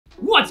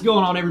What's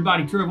going on,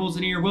 everybody? Trevor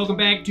Wilson here. Welcome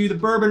back to the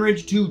Bourbon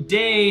Ridge.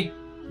 Today,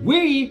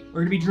 we are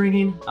going to be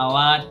drinking a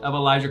lot of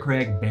Elijah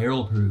Craig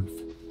Barrel Proof.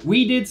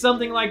 We did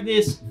something like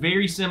this,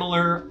 very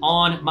similar,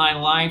 on my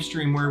live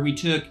stream where we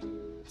took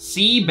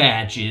C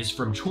batches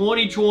from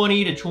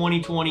 2020 to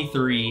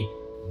 2023,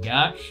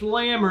 got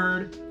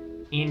slammered,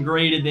 and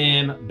graded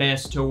them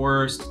best to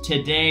worst.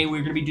 Today,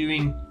 we're going to be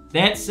doing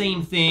that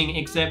same thing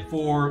except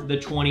for the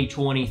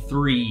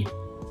 2023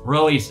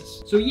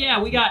 releases. So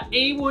yeah, we got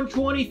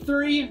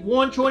A123,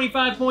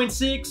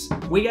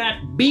 125.6. We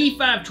got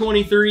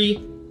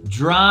B523,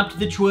 dropped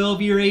the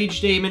 12-year age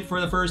statement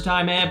for the first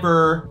time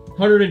ever,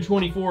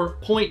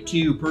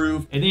 124.2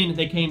 proof. And then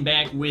they came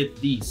back with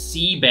the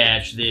C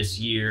batch this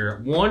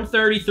year,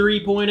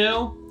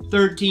 133.0,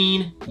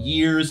 13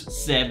 years,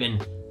 7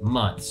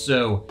 months.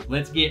 So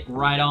let's get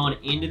right on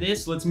into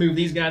this. Let's move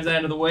these guys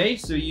out of the way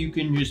so you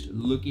can just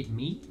look at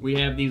me. We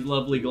have these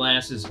lovely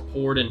glasses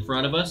poured in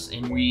front of us,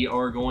 and we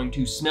are going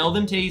to smell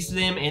them, taste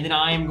them, and then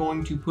I am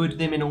going to put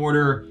them in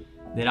order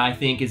that I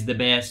think is the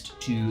best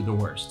to the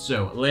worst.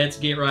 So let's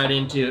get right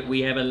into it.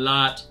 We have a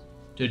lot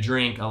to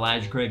drink.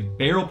 Elijah Craig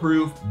Barrel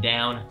Proof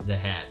down the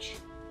hatch.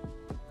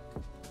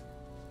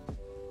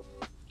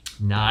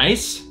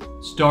 Nice.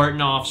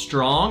 Starting off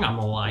strong. I'm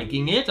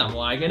liking it. I'm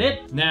liking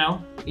it.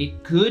 Now,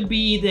 it could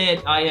be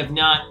that I have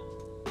not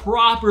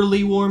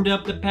properly warmed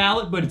up the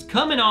palate, but it's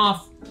coming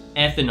off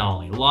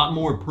ethanol. A lot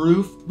more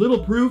proof.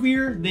 Little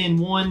proofier than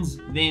ones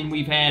than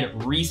we've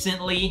had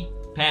recently.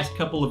 Past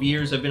couple of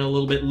years have been a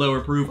little bit lower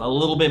proof, a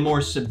little bit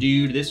more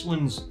subdued. This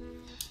one's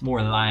more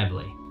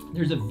lively.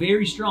 There's a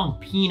very strong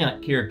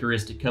peanut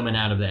characteristic coming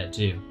out of that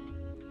too.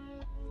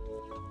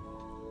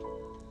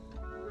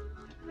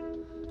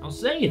 I'll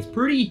say it's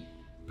pretty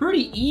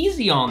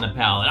easy on the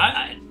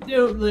palate.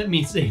 Don't let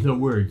me say the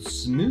word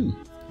smooth,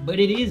 but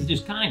it is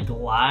just kind of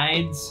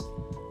glides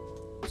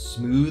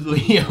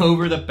smoothly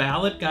over the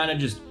palate, kind of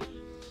just,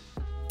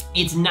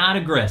 it's not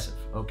aggressive,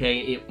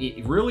 okay?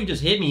 It really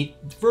just hit me.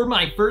 For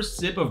my first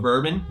sip of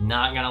bourbon,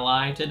 not gonna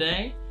lie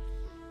today,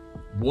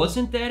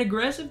 wasn't that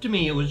aggressive to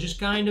me. It was just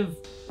kind of,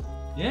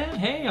 yeah,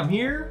 hey, I'm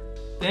here.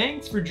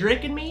 Thanks for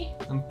drinking me.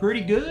 I'm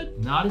pretty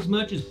good. Not as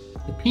much as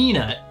the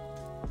peanut.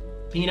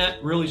 Peanut,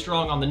 really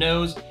strong on the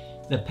nose.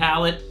 The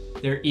palate,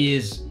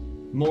 there's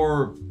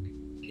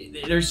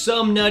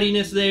some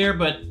nuttiness there,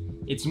 but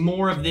it's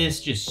more of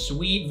this just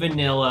sweet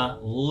vanilla,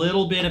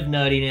 little bit of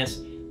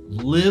nuttiness,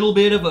 little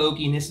bit of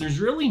oakiness. There's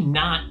really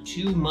not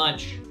too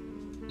much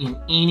in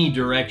any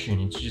direction.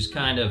 It's just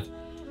kind of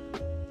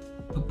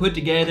put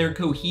together,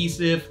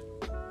 cohesive.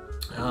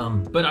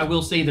 But I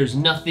will say there's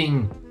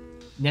nothing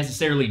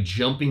necessarily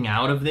jumping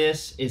out of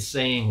this is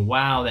saying,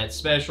 wow, that's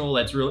special,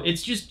 that's real.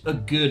 It's just a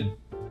good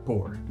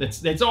pour.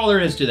 That's all there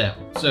is to that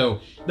one.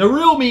 So the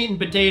real meat and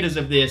potatoes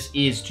of this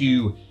is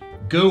to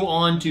go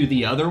on to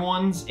the other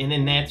ones, and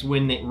then that's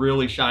when it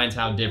really shines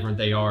how different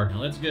they are. Now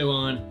let's go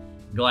on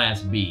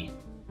glass B.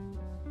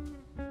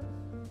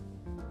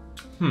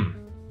 A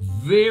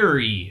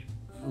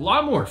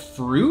lot more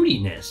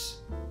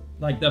fruitiness.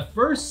 Like the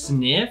first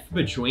sniff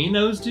between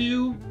those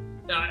two,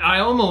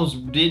 I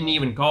almost didn't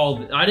even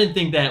I didn't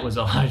think that was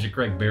Elijah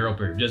Craig Barrel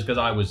Proof just because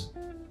I was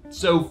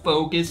so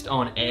focused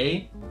on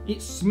A. It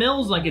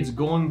smells like it's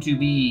going to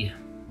be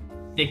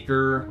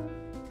thicker,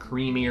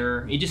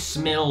 creamier. It just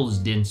smells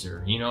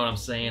denser, you know what I'm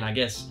saying? I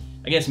guess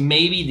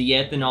maybe the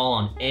ethanol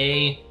on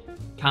A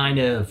kind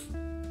of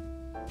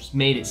just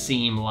made it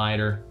seem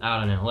lighter. I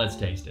don't know, let's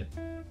taste it.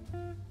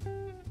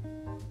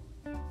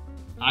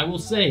 I will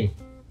say,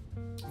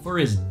 for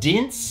as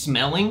dense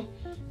smelling,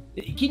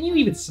 can you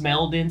even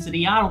smell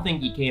density? I don't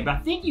think you can, but I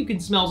think you can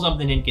smell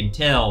something and can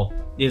tell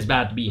it's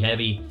about to be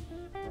heavy.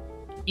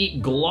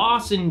 It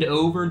glossened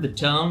over the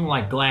tongue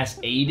like glass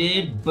A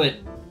did, but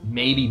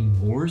maybe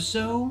more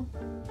so,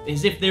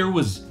 as if there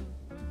was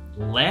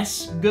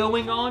less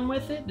going on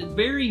with it.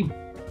 Very,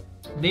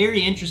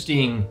 very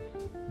interesting,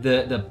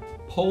 the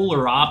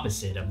polar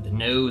opposite of the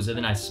nose, and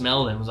then I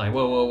smelled it and was like,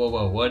 whoa, whoa,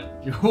 whoa, whoa,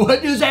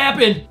 what just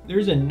happened?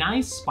 There's a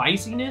nice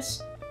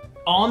spiciness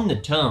on the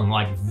tongue,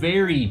 like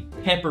very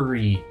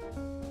peppery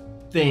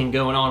thing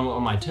going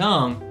on my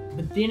tongue,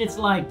 but then it's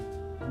like,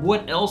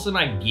 what else am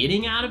I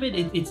getting out of it?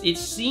 It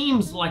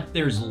seems like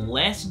there's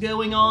less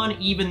going on,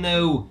 even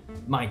though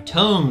my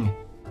tongue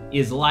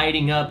is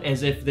lighting up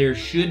as if there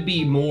should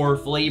be more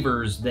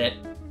flavors that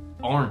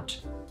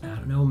aren't. I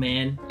don't know,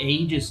 man.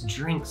 A just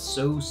drinks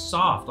so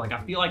soft. Like,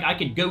 I feel like I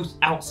could go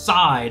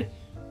outside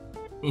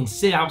and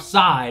sit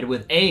outside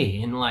with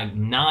A and like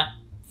not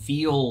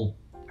feel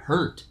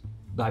hurt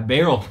by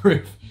Barrel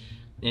Proof.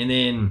 And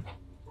then,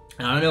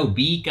 I don't know,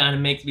 B kind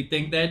of makes me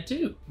think that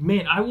too.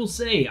 Man, I will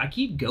say, I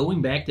keep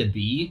going back to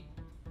B,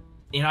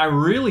 and I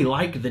really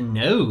like the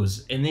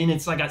nose. And then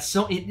it's like,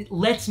 it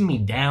lets me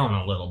down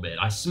a little bit.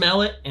 I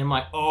smell it, and I'm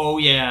like, oh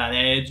yeah,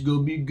 that's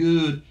gonna be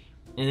good.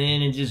 And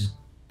then it just,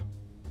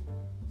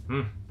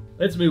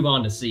 Let's move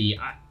on to C.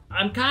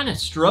 I'm kind of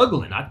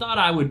struggling. I thought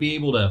I would be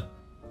able to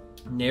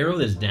narrow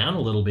this down a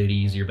little bit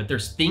easier, but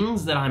there's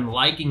things that I'm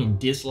liking and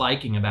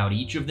disliking about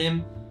each of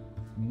them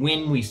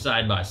when we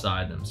side by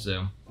side them.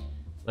 So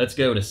Let's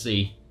go to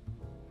C.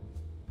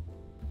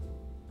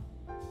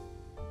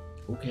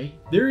 Okay,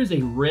 there is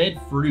a red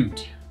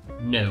fruit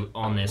note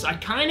on this. I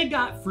kind of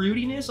got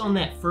fruitiness on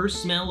that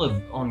first smell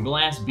on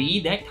glass B.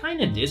 That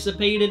kind of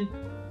dissipated.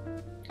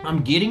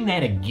 I'm getting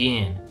that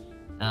again,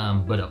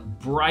 but a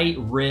bright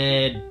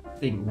red, I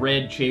think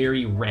red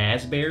cherry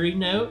raspberry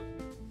note.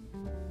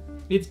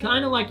 It's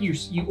kind of like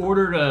you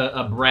ordered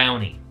a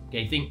brownie.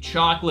 Okay, think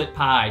chocolate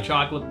pie,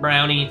 chocolate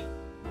brownie,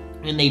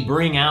 and they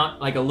bring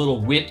out like a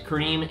little whipped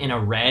cream and a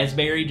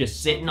raspberry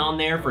just sitting on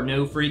there for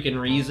no freaking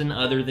reason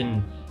other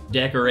than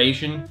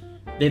decoration.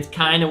 That's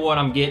kind of what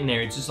I'm getting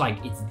there. It's just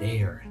like, it's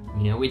there,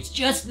 you know? It's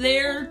just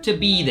there to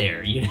be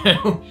there, you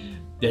know?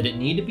 Did it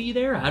need to be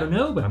there? I don't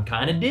know, but I'm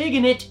kind of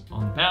digging it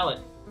on the palate.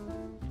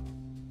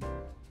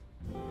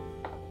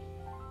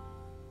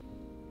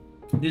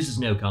 This is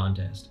no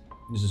contest.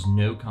 This is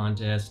no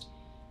contest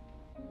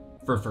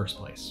for first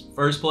place.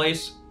 First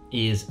place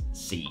is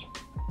C.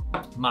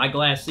 My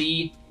glass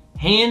C,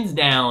 hands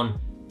down,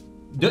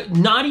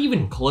 not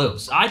even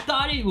close. I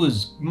thought it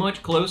was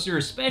much closer,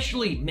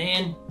 especially,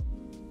 man,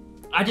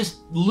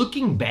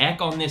 looking back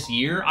on this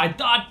year, I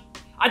thought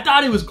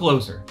it was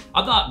closer.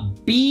 I thought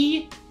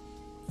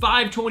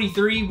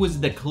B523 was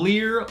the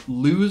clear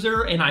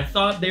loser, and I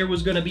thought there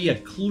was gonna be a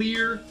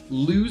clear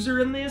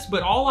loser in this,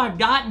 but all I've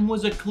gotten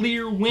was a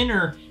clear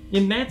winner,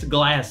 and that's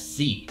glass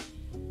C.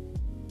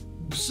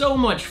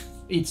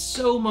 It's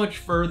so much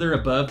further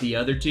above the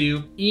other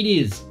two. It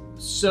is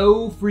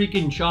so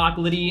freaking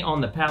chocolatey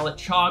on the palate.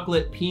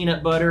 Chocolate,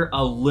 peanut butter,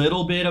 a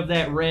little bit of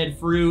that red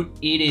fruit.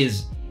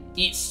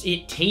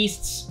 It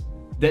tastes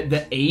that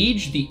the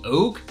age, the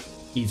oak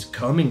is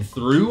coming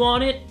through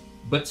on it,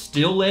 but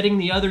still letting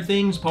the other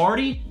things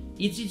party.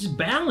 It's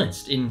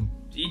balanced and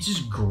it's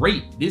just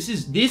great. This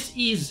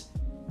is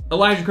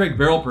Elijah Craig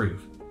barrel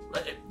proof.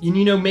 And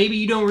you know, maybe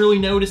you don't really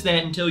notice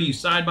that until you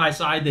side by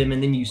side them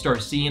and then you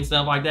start seeing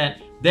stuff like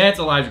that. That's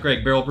Elijah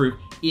Craig barrel proof.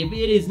 If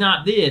it is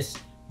not this,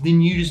 then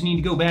you just need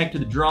to go back to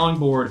the drawing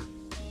board,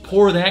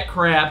 pour that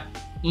crap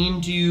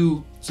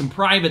into some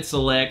private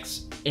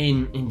selects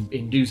and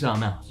do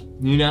something else,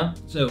 you know?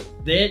 So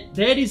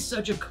that is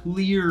such a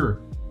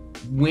clear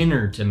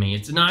winner to me.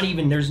 It's not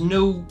even, there's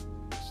no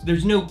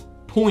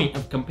point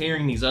of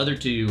comparing these other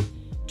two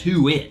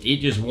to it. It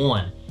just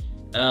won.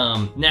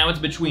 Now it's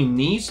between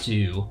these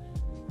two,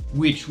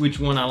 which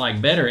one I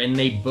like better, and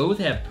they both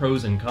have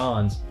pros and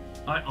cons.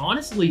 I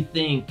honestly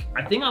think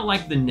I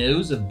like the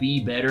nose of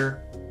B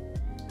better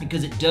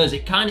because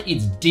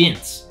it's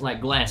dense like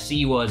glass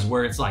C was,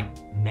 where it's like,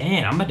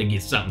 man, I'm about to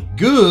get something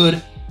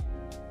good,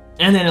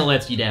 and then it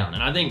lets you down.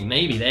 And I think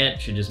maybe that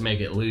should just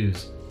make it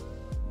lose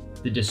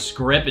the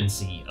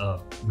discrepancy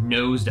of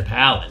nose to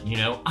palate, you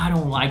know? I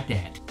don't like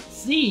that.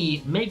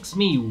 C makes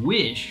me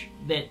wish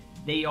that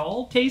they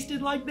all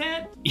tasted like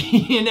that,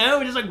 you know?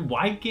 It's like,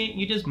 why can't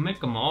you just make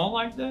them all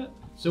like that?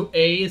 So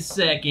A is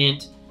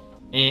second,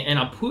 and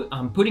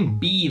I'm putting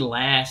B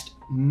last,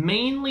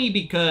 mainly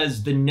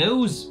because the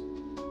nose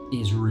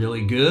is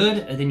really good,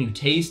 and then you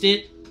taste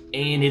it,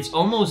 and it's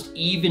almost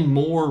even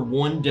more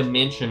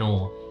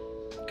one-dimensional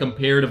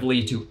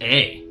comparatively to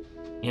A.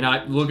 And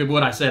I look at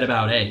what I said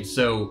about A.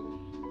 So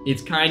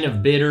it's kind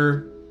of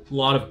bitter, a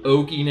lot of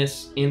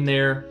oakiness in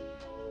there,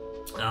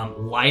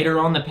 lighter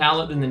on the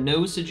palate than the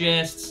nose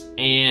suggests,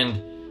 and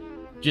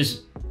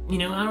just, you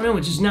know, I don't know,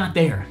 it's just not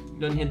there.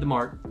 Doesn't hit the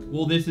mark.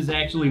 Well, this is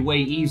actually way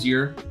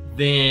easier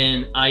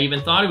than I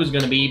even thought it was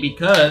gonna be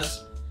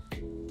because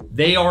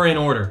they are in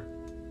order.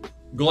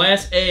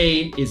 Glass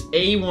A is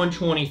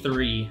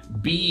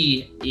A123,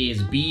 B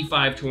is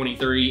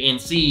B523, and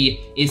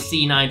C is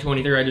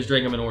C923. I just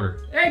drank them in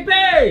order. Hey,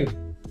 babe!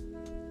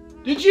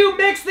 Did you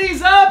mix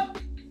these up?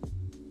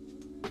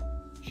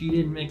 She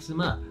didn't mix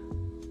them up.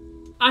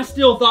 I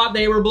still thought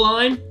they were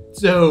blind,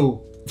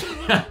 so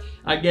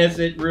I guess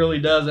it really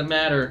doesn't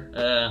matter.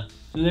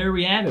 So there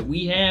we have it.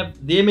 We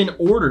have them in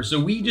order, so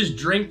we just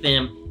drank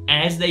them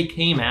as they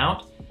came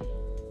out.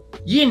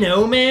 You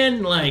know,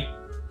 man, like,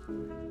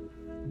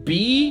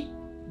 B,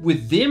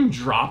 with them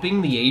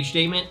dropping the age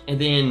statement, and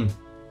then,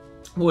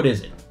 what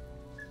is it?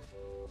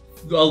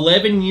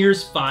 11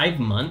 years, 5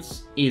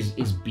 months is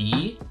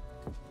B.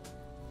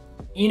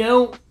 You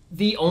know,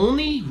 the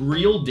only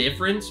real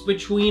difference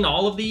between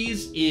all of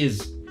these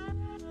is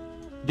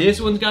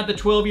this one's got the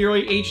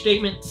 12-year-old age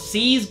statement,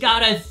 C's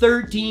got a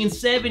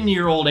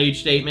 7-year-old age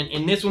statement,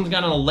 and this one's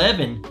got an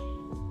 11.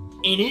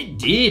 And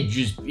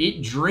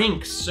it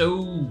drinks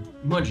so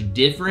much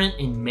different,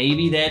 and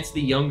maybe that's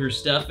the younger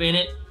stuff in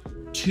it.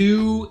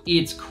 To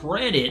its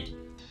credit,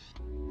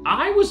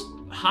 I was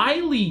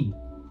highly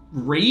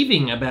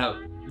raving about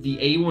the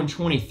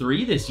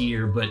A123 this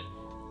year, but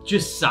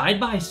just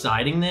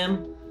side-by-siding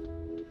them,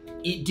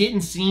 it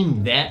didn't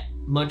seem that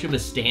much of a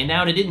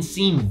standout. It didn't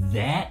seem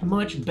that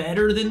much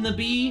better than the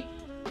B,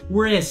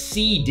 whereas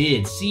C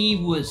did. C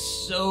was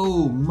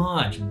so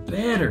much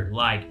better.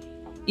 Like,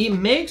 it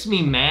makes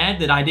me mad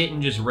that I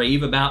didn't just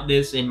rave about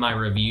this in my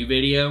review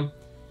video.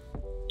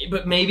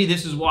 But maybe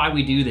this is why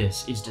we do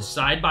this, is to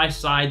side by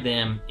side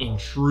them and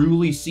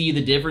truly see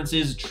the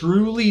differences,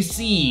 truly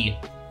see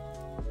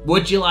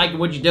what you like and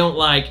what you don't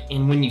like.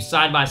 And when you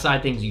side by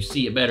side things, you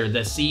see it better.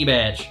 The C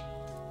batch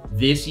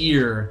this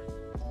year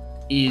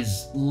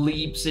is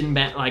leaps and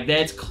bounds. Like,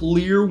 that's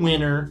clear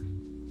winner.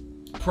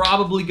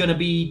 Probably gonna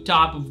be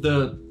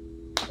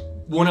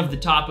one of the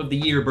top of the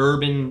year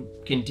bourbon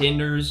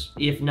contenders.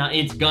 If not,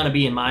 it's gonna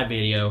be in my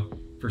video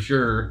for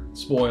sure.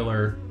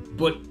 Spoiler,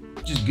 but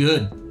just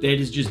good. That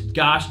is just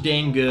gosh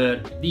dang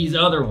good. These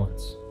other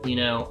ones, you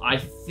know, I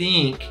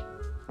think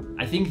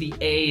the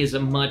A is a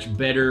much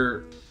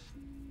better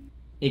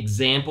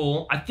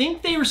example. I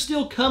think they were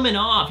still coming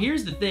off.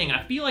 Here's the thing.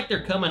 I feel like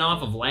they're coming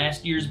off of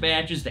last year's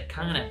batches that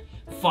kind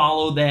of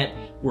follow that.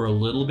 We're a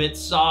little bit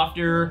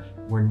softer.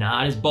 We're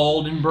not as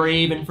bold and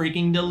brave and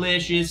freaking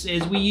delicious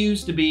as we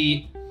used to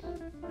be.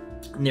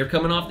 And they're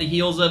coming off the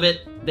heels of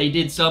it. They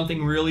did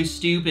something really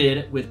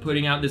stupid with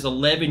putting out this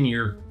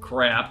 11-year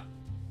crap.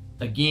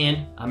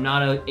 Again, I'm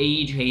not an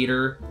age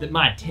hater. That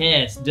my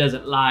test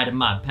doesn't lie to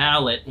my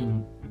palate,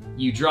 and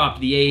you drop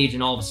the age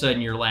and all of a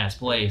sudden you're last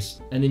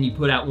place. And then you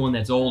put out one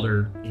that's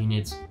older and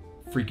it's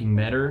freaking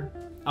better.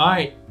 All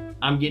right,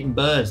 I'm getting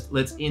buzzed.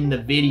 Let's end the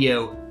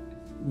video.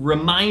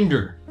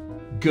 Reminder,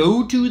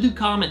 go to the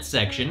comment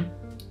section.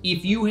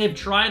 If you have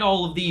tried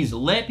all of these,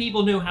 let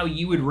people know how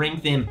you would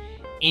rank them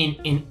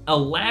and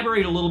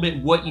elaborate a little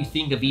bit what you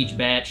think of each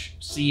batch.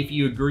 See if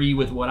you agree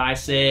with what I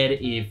said.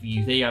 If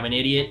you think I'm an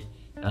idiot,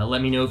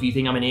 let me know if you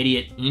think I'm an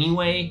idiot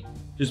anyway.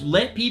 Just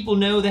let people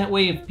know, that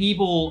way if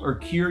people are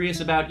curious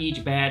about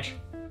each batch,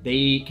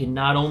 they can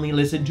not only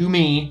listen to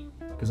me,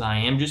 because I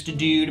am just a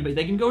dude, but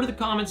they can go to the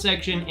comment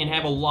section and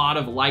have a lot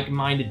of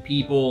like-minded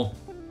people,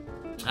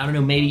 I don't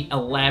know, maybe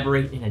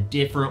elaborate in a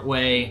different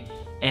way,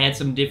 add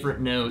some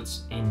different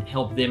notes, and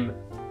help them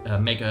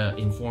make an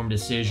informed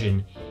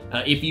decision.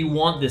 If you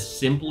want the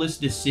simplest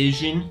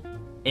decision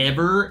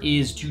ever,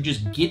 is to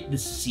just get the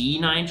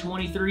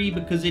C923,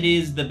 because it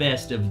is the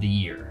best of the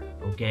year,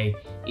 okay?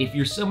 If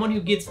you're someone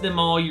who gets them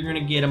all, you're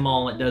gonna get them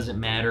all, it doesn't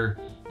matter,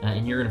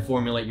 and you're gonna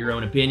formulate your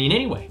own opinion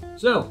anyway.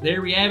 So,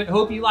 there we have it.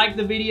 Hope you liked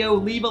the video.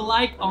 Leave a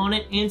like on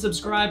it and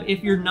subscribe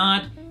if you're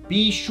not.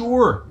 Be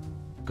sure,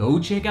 go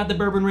check out the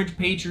Bourbon Ridge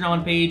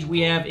Patreon page.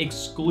 We have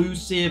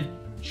exclusive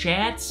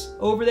chats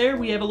over there.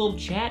 We have a little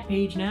chat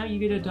page now. You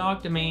get to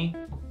talk to me.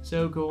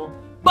 So cool.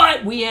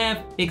 But we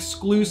have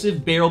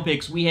exclusive barrel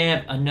picks. We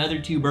have another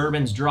 2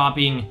 bourbons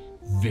dropping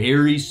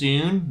very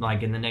soon,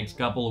 like in the next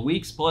couple of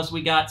weeks. Plus,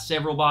 we got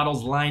several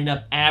bottles lined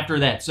up after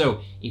that.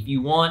 So if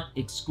you want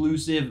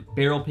exclusive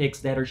barrel picks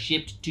that are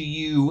shipped to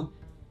you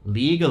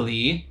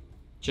legally,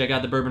 check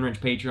out the Bourbon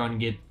Ridge Patreon and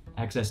get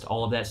access to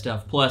all of that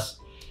stuff. Plus,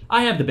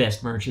 I have the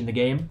best merch in the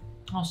game.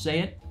 I'll say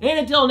it. And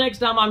until next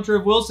time, I'm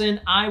Trev Wilson.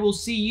 I will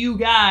see you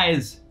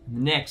guys in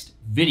the next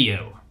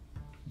video.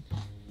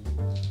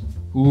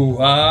 Ooh,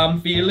 I'm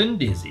feeling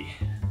dizzy.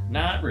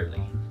 Not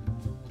really.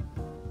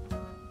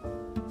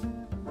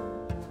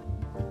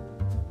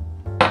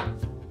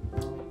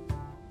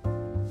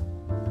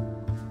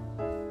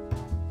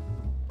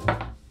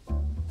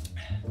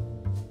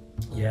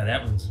 Yeah,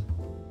 that one's...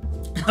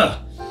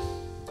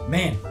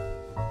 Man,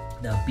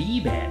 the B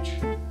batch.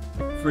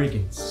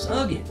 Freaking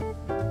sugging.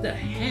 What the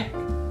heck?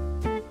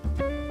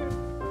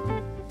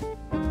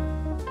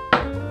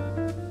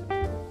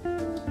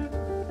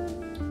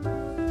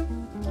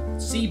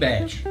 C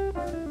batch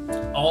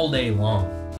all day long.